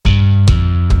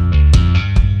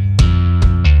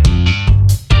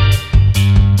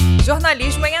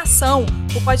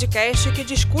o podcast que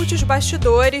discute os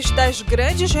bastidores das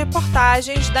grandes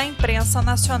reportagens da imprensa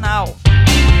nacional.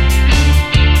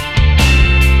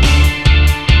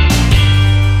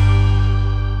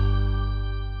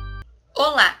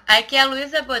 Olá, aqui é a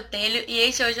Luísa Botelho e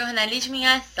este é o Jornalismo em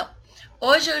Ação.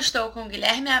 Hoje eu estou com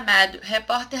Guilherme Amado,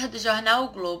 repórter do jornal O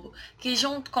Globo, que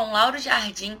junto com Lauro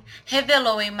Jardim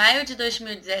revelou em maio de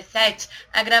 2017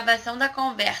 a gravação da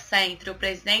conversa entre o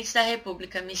presidente da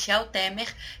República, Michel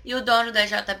Temer, e o dono da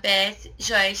JBS,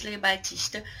 Joesley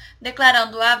Batista,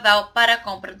 declarando o aval para a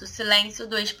compra do silêncio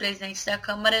do ex-presidente da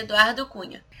Câmara, Eduardo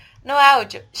Cunha. No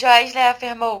áudio, Joesley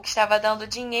afirmou que estava dando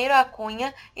dinheiro a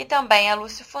Cunha e também a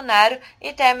Lúcio Funaro,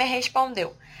 e Temer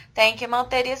respondeu: "Tem que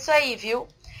manter isso aí, viu?"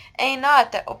 Em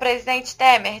nota, o presidente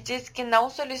Temer disse que não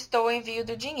solicitou o envio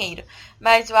do dinheiro,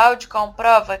 mas o áudio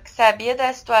comprova que sabia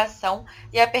da situação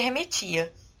e a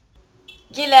permitia.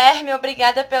 Guilherme,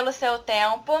 obrigada pelo seu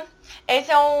tempo.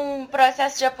 Esse é um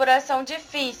processo de apuração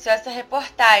difícil, essa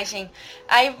reportagem.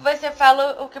 Aí você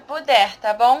fala o que puder,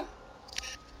 tá bom?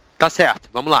 Tá certo,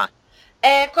 vamos lá.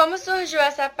 Como surgiu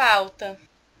essa pauta?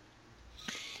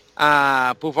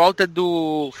 Por volta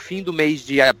do fim do mês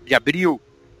de abril,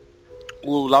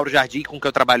 o Lauro Jardim, com quem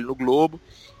eu trabalho no Globo,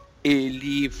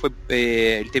 ele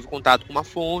teve contato com uma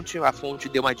fonte, a fonte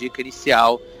deu uma dica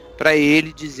inicial para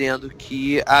ele, dizendo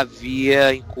que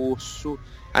havia em curso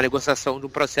a negociação de um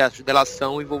processo de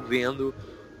delação envolvendo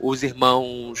os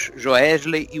irmãos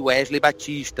Joesley e Wesley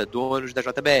Batista, donos da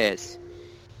JBS.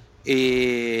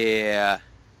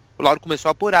 O Lauro começou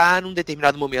a apurar. Num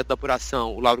determinado momento da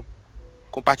apuração, o Lauro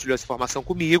compartilhou essa informação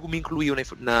comigo, me incluiu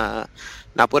na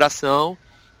apuração,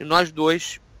 e nós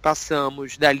dois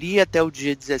passamos dali até o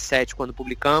dia 17, quando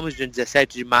publicamos, dia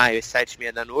 17 de maio, às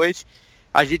 7h30 da noite,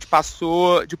 a gente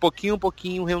passou de pouquinho em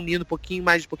pouquinho, reunindo um pouquinho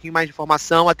mais de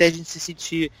informação, até a gente se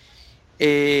sentir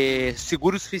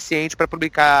seguro o suficiente para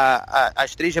publicar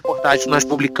as 3 reportagens que nós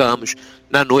publicamos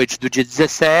na noite do dia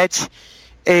 17,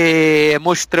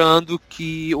 mostrando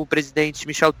que o presidente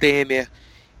Michel Temer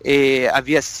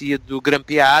havia sido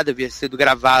grampeado, havia sido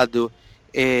gravado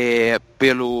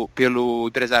pelo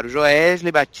empresário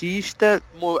Joesley Batista,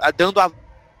 dando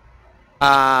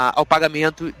ao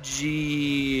pagamento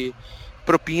de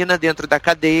propina dentro da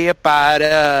cadeia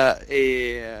para,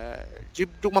 de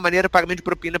uma maneira, pagamento de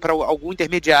propina para algum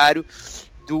intermediário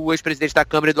do ex-presidente da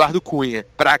Câmara, Eduardo Cunha,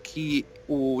 para que,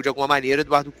 de alguma maneira,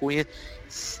 Eduardo Cunha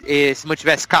se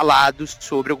mantivesse calado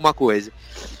sobre alguma coisa,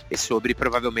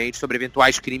 provavelmente sobre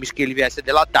eventuais crimes que ele viesse a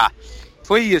delatar.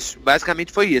 Foi isso,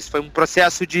 basicamente foi isso. Foi um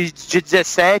processo de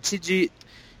 17,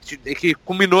 que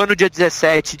culminou no dia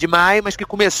 17 de maio, mas que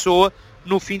começou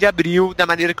no fim de abril, da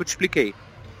maneira que eu te expliquei.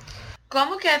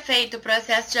 Como que é feito o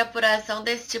processo de apuração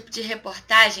desse tipo de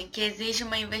reportagem que exige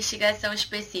uma investigação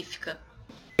específica?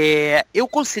 Eu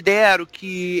considero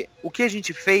que o que a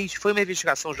gente fez foi uma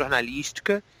investigação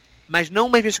jornalística, mas não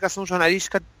uma investigação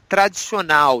jornalística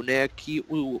tradicional, né? Que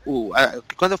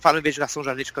quando eu falo investigação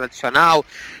jornalística tradicional,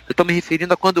 eu estou me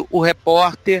referindo a quando o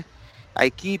repórter, a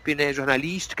equipe, né,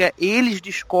 jornalística, eles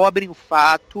descobrem o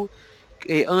fato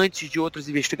antes de outros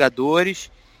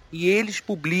investigadores, e eles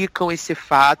publicam esse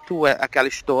fato, aquela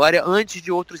história, antes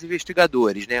de outros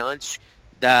investigadores, né? Antes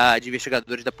de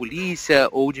investigadores da polícia,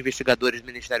 ou de investigadores do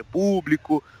Ministério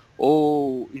Público,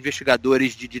 ou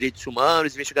investigadores de direitos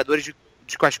humanos, investigadores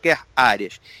de quaisquer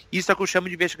áreas. Isso é o que eu chamo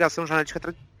de investigação jornalística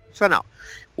tradicional.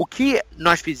 O que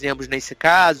nós fizemos nesse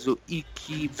caso, e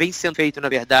que vem sendo feito, na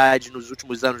verdade, nos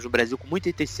últimos anos no Brasil com muita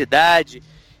intensidade,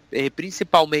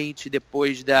 principalmente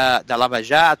depois da Lava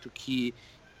Jato, que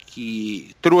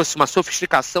trouxe uma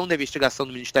sofisticação da investigação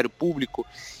do Ministério Público,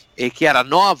 que era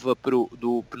nova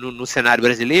no cenário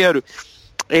brasileiro,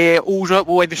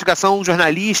 a investigação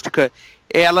jornalística,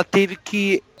 ela teve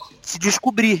que se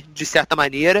descobrir, de certa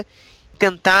maneira,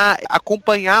 tentar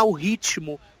acompanhar o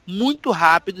ritmo muito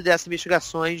rápido dessas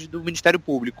investigações do Ministério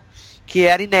Público, que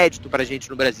era inédito para a gente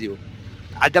no Brasil.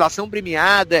 A delação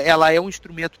premiada, ela é um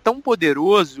instrumento tão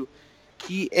poderoso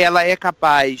que ela é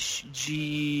capaz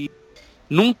de,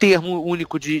 num termo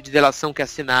único de delação que é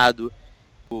assinado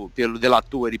pelo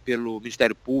delator e pelo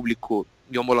Ministério Público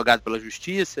e homologado pela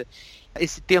Justiça,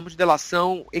 esse termo de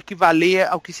delação equivaler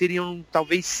ao que seriam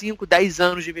talvez 5, 10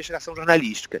 anos de investigação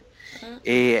jornalística.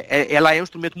 Ela é um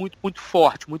instrumento muito, muito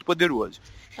forte, muito poderoso.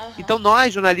 Uhum. Então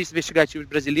nós, jornalistas investigativos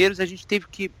brasileiros,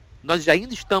 nós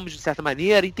ainda estamos, de certa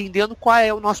maneira, entendendo qual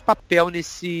é o nosso papel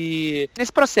nesse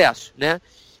processo, né?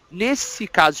 Nesse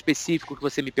caso específico que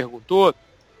você me perguntou,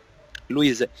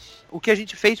 Luísa, o que a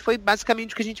gente fez foi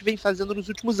basicamente o que a gente vem fazendo nos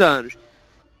últimos anos,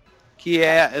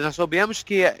 nós soubemos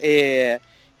que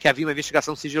havia uma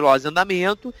investigação sigilosa em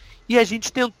andamento, e a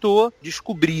gente tentou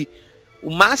descobrir o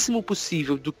máximo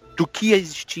possível do que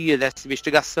existia dessa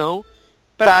investigação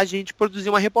para a gente produzir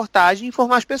uma reportagem e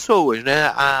informar as pessoas, né?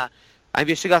 A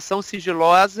investigação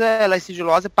sigilosa, ela é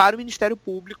sigilosa para o Ministério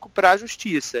Público, para a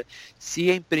Justiça.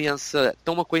 Se a imprensa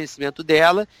toma conhecimento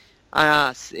dela,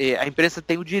 a imprensa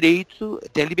tem o direito,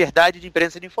 tem a liberdade de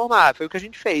imprensa de informar. Foi o que a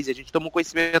gente fez. A gente tomou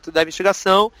conhecimento da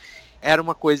investigação, era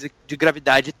uma coisa de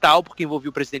gravidade tal, porque envolvia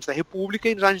o presidente da República,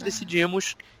 e nós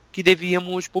decidimos que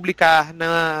devíamos publicar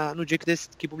no dia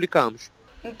que publicamos.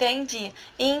 Entendi.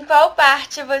 E em qual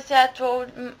parte você atuou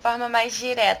de forma mais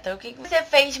direta? O que você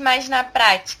fez mais na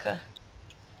prática?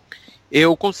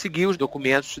 Eu consegui os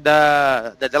documentos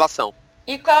da delação.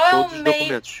 E qual é Todos os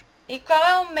documentos. E qual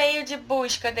é o meio de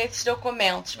busca desses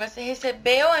documentos? Você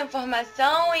recebeu a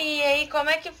informação e aí como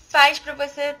é que faz para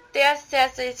você ter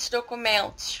acesso a esses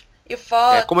documentos e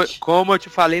fotos? Como eu te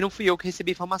falei, não fui eu que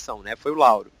recebi a informação, né? Foi o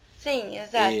Lauro. Sim,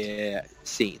 exato.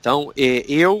 Sim, então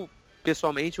eu,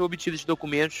 pessoalmente, eu obtive esses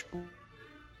documentos.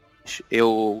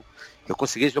 Eu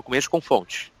consegui esses documentos com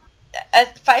fontes.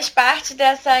 Faz parte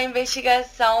dessa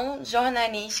investigação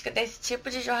jornalística, desse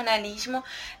tipo de jornalismo,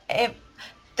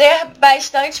 ter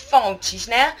bastante fontes,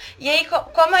 né? E aí,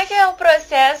 como é que é o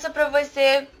processo para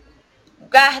você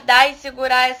guardar e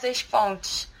segurar essas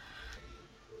fontes?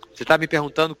 Você está me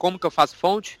perguntando como que eu faço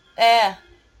fonte?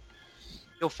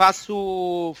 Eu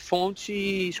faço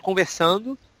fontes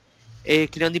conversando,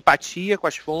 criando empatia com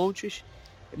as fontes,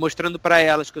 mostrando para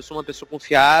elas que eu sou uma pessoa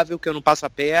confiável, que eu não passo a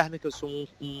perna, que eu sou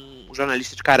um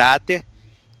jornalista de caráter,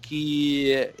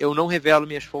 que eu não revelo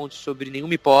minhas fontes sobre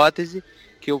nenhuma hipótese,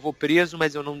 que eu vou preso,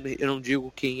 mas eu não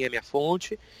digo quem é minha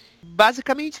fonte.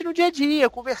 Basicamente no dia a dia,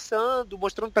 conversando,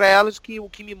 mostrando para elas que o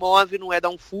que me move não é dar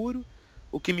um furo,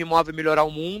 o que me move é melhorar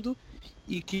o mundo,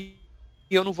 e que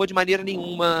eu não vou de maneira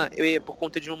nenhuma, por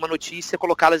conta de uma notícia,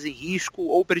 colocá-las em risco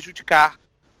ou prejudicar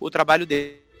o trabalho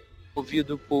deles.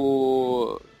 Movido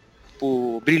por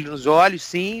brilho nos olhos,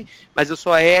 sim, mas eu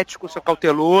sou ético, sou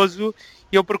cauteloso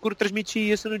e eu procuro transmitir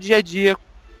isso no dia a dia,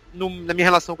 na minha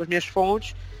relação com as minhas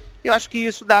fontes. Eu acho que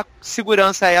isso dá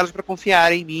segurança a elas para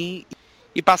confiarem em mim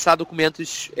e passar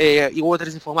documentos e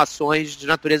outras informações de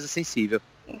natureza sensível.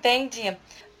 Entendi.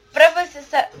 Para você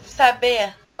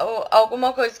saber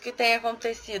alguma coisa que tenha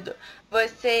acontecido,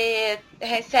 você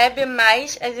recebe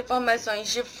mais as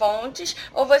informações de fontes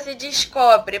ou você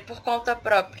descobre por conta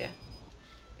própria?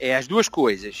 As duas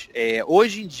coisas.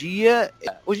 Hoje em dia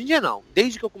não,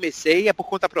 desde que eu comecei é por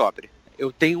conta própria.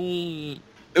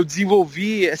 Eu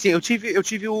desenvolvi, assim, eu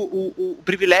tive o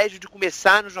privilégio de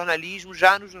começar no jornalismo,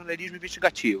 já no jornalismo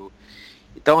investigativo.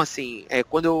 Então, assim,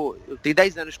 quando eu tenho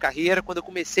 10 anos de carreira, quando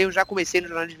eu já comecei no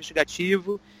jornalismo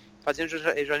investigativo, fazendo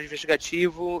jornalismo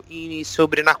investigativo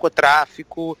sobre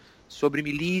narcotráfico, sobre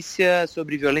milícia,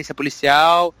 sobre violência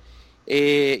policial.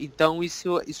 Então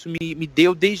isso me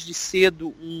deu desde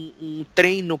cedo um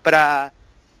treino para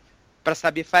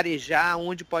saber farejar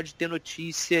onde pode ter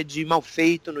notícia de mal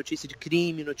feito, notícia de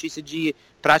crime, notícia de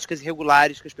práticas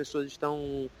irregulares que as pessoas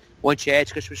estão, ou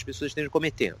antiéticas que as pessoas estão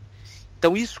cometendo.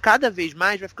 Então isso cada vez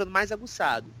mais vai ficando mais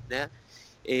aguçado, né?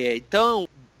 Então,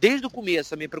 desde o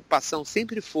começo, a minha preocupação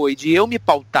sempre foi de eu me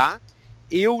pautar,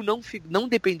 eu não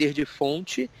depender de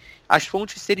fonte, as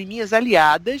fontes serem minhas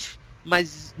aliadas,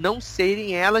 mas não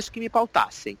serem elas que me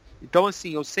pautassem. Então,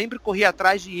 assim, eu sempre corri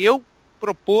atrás de eu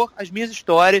propor as minhas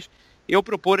histórias, eu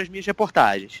propor as minhas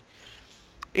reportagens.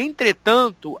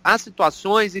 Entretanto, há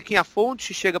situações em que a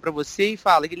fonte chega para você e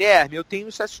fala: Guilherme, eu tenho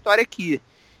essa história aqui.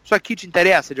 Isso aqui te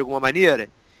interessa de alguma maneira?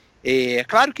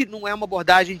 Claro que não é uma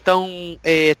abordagem tão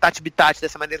tati-bitati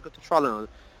dessa maneira que eu estou falando.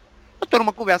 Eu estou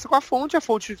numa conversa com a fonte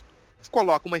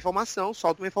coloca uma informação,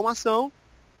 solta uma informação,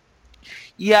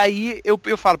 e aí eu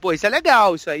falo: pô, isso é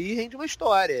legal, isso aí rende uma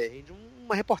história, rende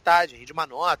uma reportagem, rende uma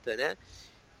nota, né?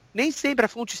 Nem sempre a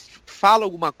fonte fala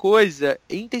alguma coisa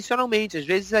intencionalmente, às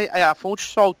vezes a fonte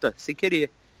solta, sem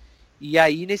querer. E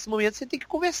aí, nesse momento, você tem que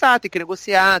conversar, tem que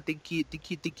negociar, tem que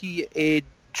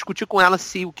discutir com ela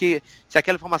se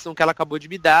aquela informação que ela acabou de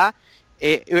me dar,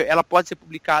 ela pode ser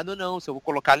publicada ou não, se eu vou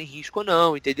colocá-la em risco ou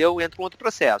não, entendeu? Entra um outro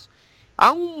processo.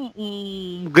 Há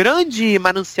um grande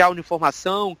manancial de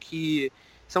informação que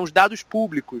são os dados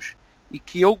públicos, e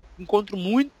que eu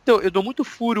dou muito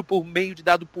furo por meio de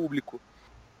dado público.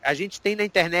 A gente tem na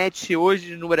internet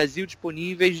hoje, no Brasil,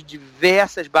 disponíveis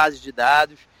diversas bases de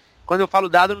dados. Quando eu falo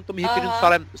dado, eu não estou me referindo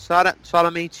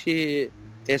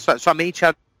somente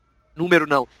a número,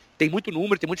 não. Tem muito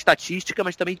número, tem muita estatística,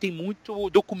 mas também tem muito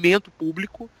documento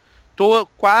público.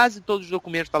 Quase todos os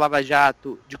documentos da Lava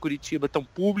Jato de Curitiba estão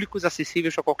públicos,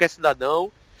 acessíveis a qualquer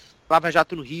cidadão. Lava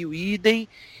Jato no Rio, idem.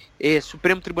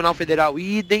 Supremo Tribunal Federal,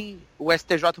 idem, o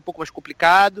STJ um pouco mais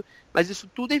complicado, mas isso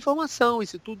tudo é informação,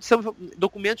 isso tudo são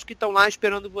documentos que estão lá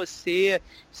esperando você,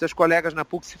 seus colegas na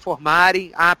PUC se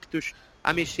formarem aptos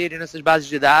a mexerem nessas bases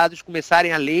de dados,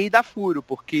 começarem a ler e dar furo,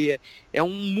 porque é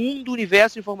um mundo,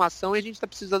 universo de informação e a gente está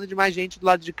precisando de mais gente do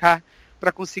lado de cá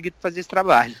para conseguir fazer esse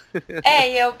trabalho.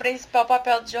 E é o principal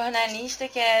papel do jornalista,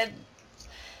 que é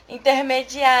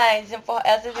intermediar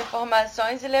essas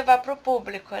informações e levar para o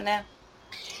público, né?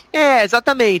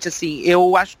 Exatamente, assim,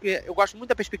 eu gosto muito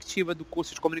da perspectiva do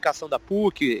curso de comunicação da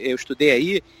PUC, eu estudei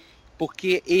aí,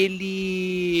 porque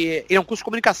ele é um curso de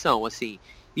comunicação, assim,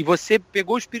 e você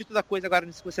pegou o espírito da coisa agora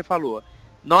nisso que você falou.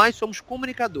 Nós somos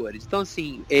comunicadores, então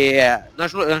assim,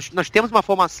 nós temos uma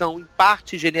formação em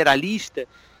parte generalista,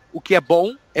 o que é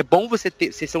bom você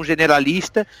ser um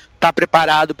generalista, estar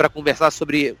preparado para conversar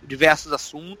sobre diversos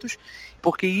assuntos,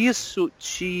 porque isso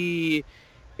te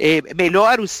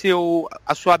melhora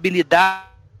a sua habilidade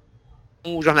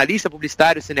como jornalista,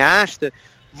 publicitário, cineasta,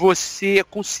 você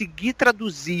conseguir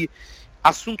traduzir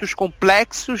assuntos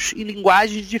complexos em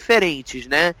linguagens diferentes,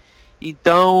 né?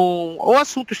 Então, ou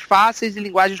assuntos fáceis em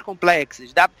linguagens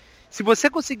complexas. Se você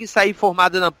conseguir sair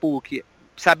formado na PUC,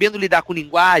 sabendo lidar com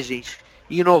linguagens,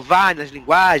 e inovar nas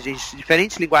linguagens,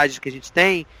 diferentes linguagens que a gente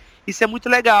tem, isso é muito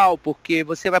legal, porque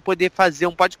você vai poder fazer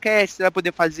um podcast, você vai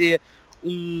poder fazer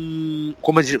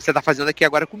como você está fazendo aqui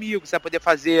agora comigo, você vai poder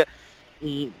fazer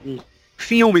um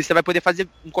filme, você vai poder fazer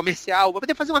um comercial, vai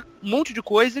poder fazer um monte de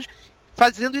coisas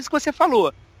fazendo isso que você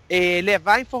falou.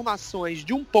 Levar informações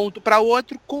de um ponto para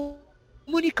outro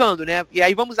comunicando, né? E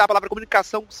aí vamos usar a palavra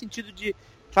comunicação no sentido de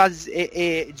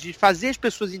fazer as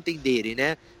pessoas entenderem,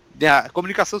 né? A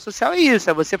comunicação social é isso,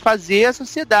 é você fazer a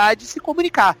sociedade se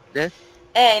comunicar, né?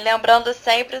 E lembrando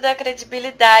sempre da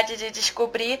credibilidade de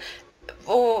descobrir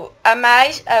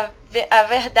a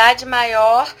verdade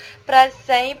maior, para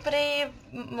sempre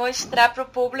mostrar para o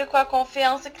público a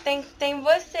confiança que tem em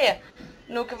você,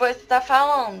 no que você está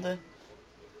falando.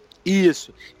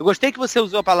 Isso. Eu gostei que você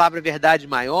usou a palavra verdade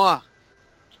maior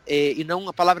e não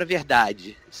a palavra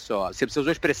verdade só. Você usou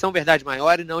a expressão verdade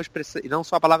maior e não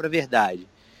só a palavra verdade.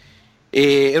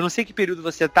 Eu não sei que período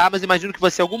você está, mas imagino que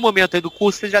você, em algum momento aí do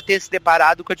curso, você já tenha se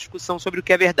deparado com a discussão sobre o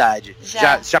que é verdade.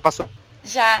 Já passou?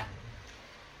 Já.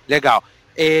 Legal.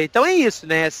 Então é isso,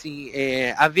 né? Assim,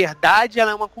 a verdade,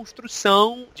 ela é uma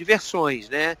construção de versões,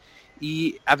 né?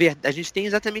 E a gente tem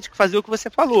exatamente que fazer o que você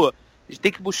falou. A gente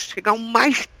tem que chegar o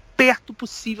mais perto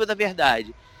possível da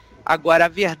verdade. Agora, a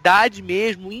verdade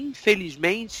mesmo,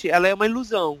 infelizmente, ela é uma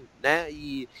ilusão, né?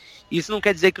 E isso não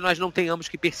quer dizer que nós não tenhamos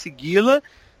que persegui-la,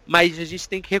 mas a gente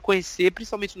tem que reconhecer,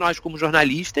 principalmente nós como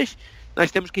jornalistas,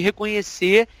 nós temos que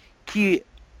reconhecer que,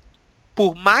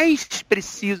 por mais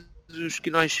precisos que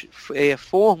nós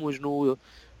formos,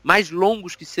 mais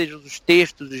longos que sejam os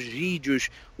textos, os vídeos,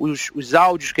 os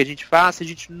áudios que a gente faça, a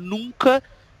gente nunca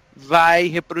vai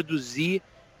reproduzir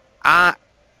a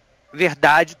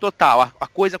verdade total, a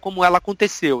coisa como ela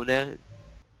aconteceu, né?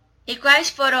 E quais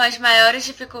foram as maiores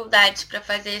dificuldades para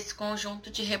fazer esse conjunto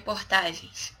de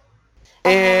reportagens?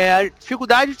 A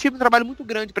dificuldade, tive um trabalho muito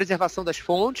grande de preservação das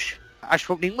fontes.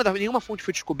 Nenhuma fonte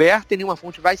foi descoberta e nenhuma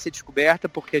fonte vai ser descoberta,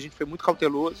 porque a gente foi muito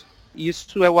cauteloso.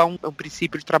 Isso é um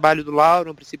princípio de trabalho do Lauro,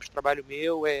 é um princípio de trabalho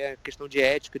meu, é questão de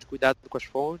ética, de cuidado com as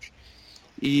fontes.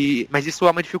 Mas isso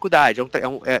é uma dificuldade,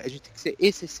 a gente tem que ser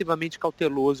excessivamente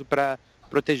cauteloso para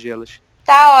protegê-las.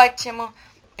 Tá ótimo.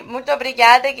 Muito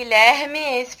obrigada, Guilherme.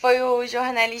 Esse foi o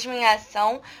Jornalismo em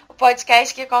Ação, o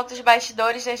podcast que conta os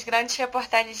bastidores das grandes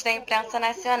reportagens da imprensa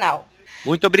nacional.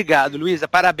 Muito obrigado, Luísa.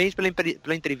 Parabéns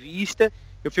pela entrevista.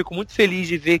 Eu fico muito feliz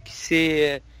de ver que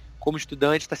você, como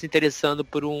estudante, está se interessando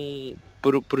por um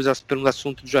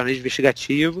assunto de jornalismo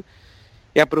investigativo.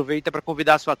 E aproveita para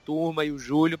convidar a sua turma e o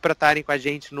Júlio para estarem com a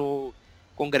gente no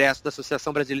Congresso da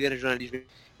Associação Brasileira de Jornalismo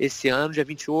esse ano, de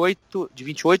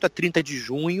 28 a 30 de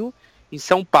junho, em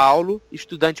São Paulo.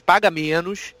 Estudante paga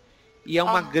menos, e é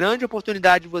uma grande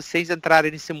oportunidade de vocês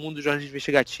entrarem nesse mundo do jornalismo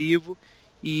investigativo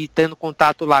e tendo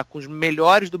contato lá com os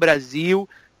melhores do Brasil,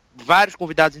 vários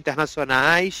convidados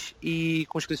internacionais e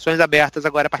com inscrições abertas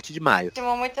agora a partir de maio.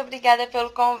 Muito obrigada pelo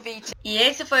convite. E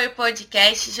esse foi o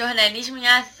podcast Jornalismo em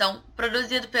Ação,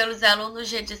 produzido pelos alunos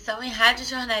de edição em Rádio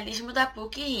Jornalismo da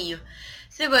PUC Rio.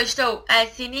 Se gostou,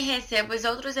 assine e receba os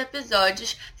outros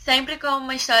episódios, sempre com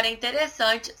uma história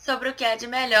interessante sobre o que há de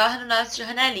melhor no nosso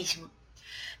jornalismo.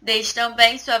 Deixe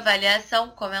também sua avaliação,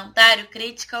 comentário,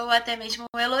 crítica ou até mesmo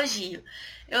um elogio.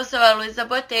 Eu sou a Luísa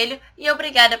Botelho e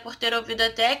obrigada por ter ouvido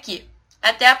até aqui.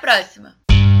 Até a próxima!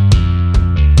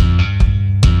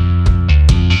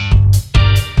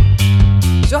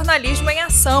 Jornalismo em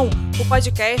Ação, o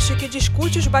podcast que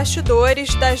discute os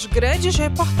bastidores das grandes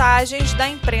reportagens da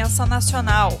imprensa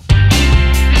nacional.